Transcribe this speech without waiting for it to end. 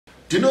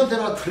Do you know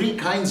there are three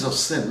kinds of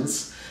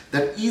sins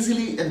that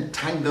easily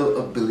entangle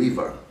a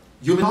believer?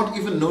 You may not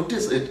even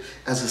notice it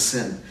as a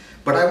sin,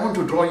 but I want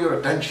to draw your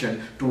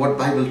attention to what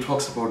Bible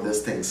talks about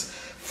these things.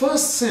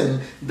 First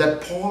sin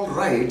that Paul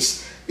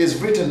writes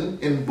is written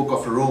in book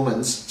of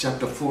Romans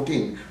chapter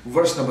 14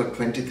 verse number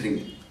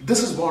 23.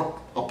 This is what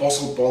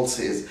Apostle Paul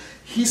says.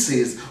 He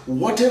says,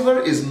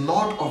 whatever is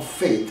not of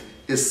faith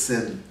is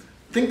sin.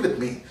 Think with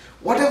me.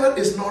 Whatever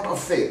is not of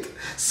faith.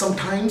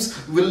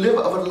 Sometimes we live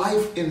our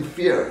life in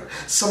fear.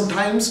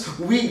 Sometimes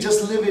we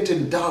just live it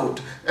in doubt.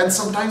 And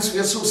sometimes we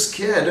are so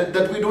scared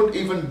that we don't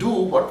even do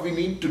what we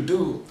need to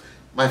do.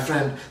 My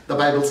friend, the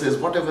Bible says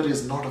whatever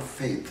is not of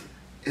faith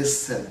is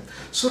sin.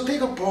 So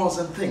take a pause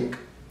and think,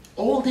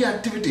 all the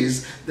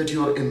activities that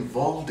you are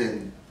involved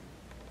in,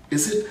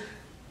 is it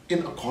in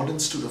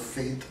accordance to the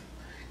faith?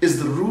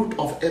 Is the root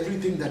of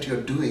everything that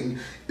you're doing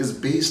is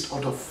based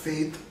out of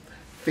faith?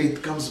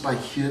 Faith comes by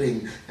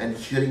hearing, and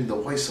hearing the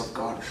voice of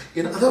God.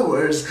 In other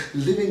words,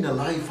 living a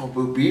life of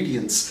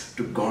obedience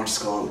to God's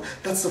call.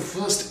 That's the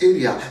first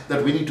area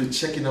that we need to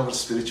check in our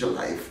spiritual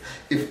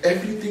life. If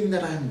everything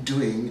that I'm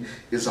doing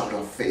is out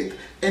of faith,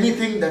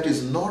 anything that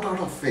is not out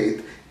of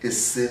faith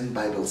is sin,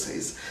 Bible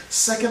says.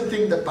 Second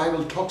thing that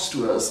Bible talks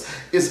to us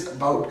is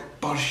about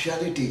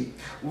partiality.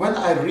 When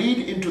I read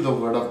into the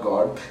Word of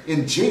God,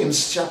 in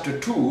James chapter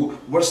 2,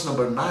 verse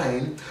number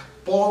 9,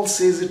 Paul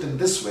says it in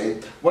this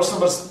way. Verse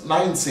number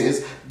 9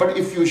 says, but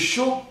if you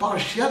show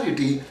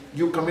partiality,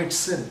 you commit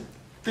sin.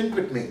 Think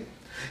with me.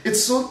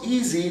 It's so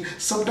easy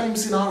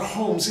sometimes in our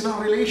homes, in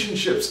our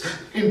relationships,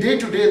 in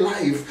day-to-day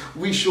life,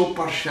 we show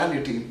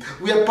partiality.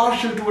 We are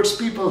partial towards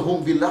people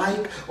whom we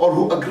like or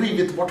who agree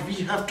with what we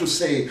have to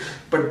say.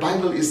 But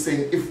Bible is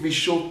saying if we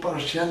show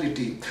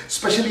partiality,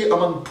 especially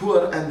among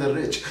poor and the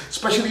rich,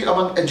 especially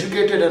among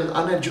educated and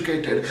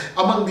uneducated,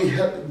 among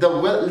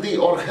the wealthy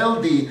or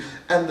healthy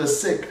and the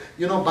sick,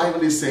 you know,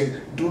 Bible is saying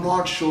do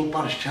not show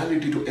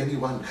partiality to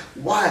anyone.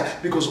 Why?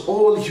 Because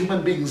all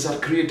human beings are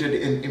created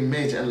in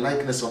image and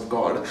likeness of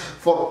God.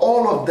 For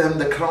all of them,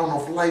 the crown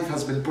of life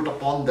has been put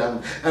upon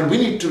them, and we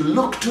need to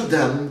look to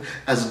them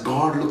as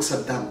God looks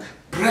at them.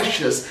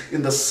 Precious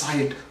in the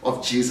sight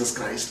of Jesus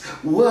Christ,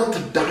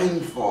 worth dying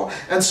for.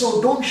 And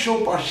so don't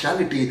show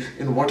partiality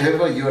in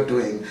whatever you're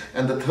doing.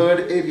 And the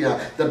third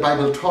area that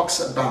Bible talks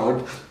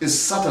about is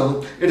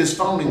subtle. It is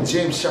found in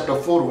James chapter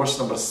 4 verse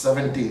number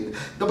 17.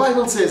 The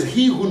Bible says,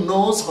 he who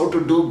knows how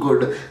to do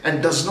good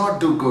and does not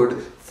do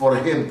good, for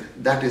him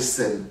that is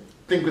sin.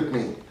 Think with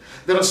me.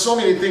 There are so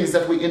many things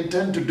that we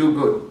intend to do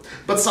good,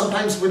 but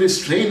sometimes we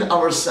restrain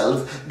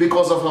ourselves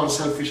because of our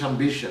selfish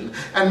ambition.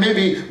 And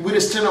maybe we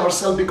restrain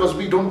ourselves because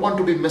we don't want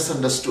to be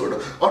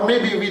misunderstood. Or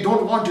maybe we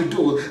don't want to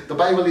do. The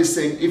Bible is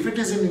saying, if it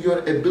is in your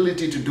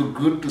ability to do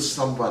good to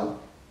someone,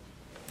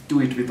 do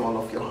it with all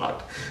of your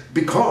heart.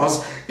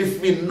 Because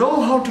if we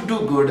know how to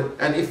do good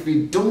and if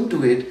we don't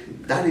do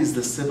it, that is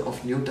the sin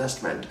of New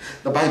Testament.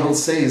 The Bible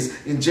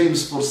says in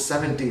James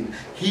 4:17,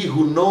 he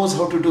who knows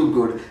how to do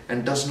good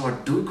and does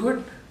not do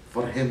good,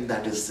 for him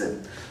that is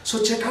sin.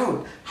 So check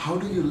out, how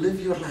do you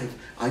live your life?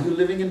 Are you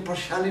living in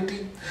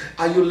partiality?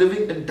 Are you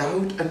living in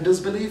doubt and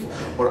disbelief?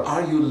 Or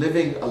are you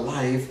living a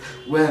life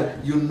where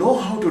you know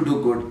how to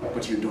do good,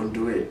 but you don't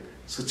do it?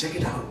 So check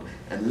it out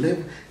and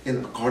live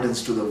in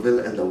accordance to the will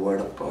and the word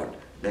of God.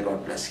 May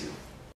God bless you.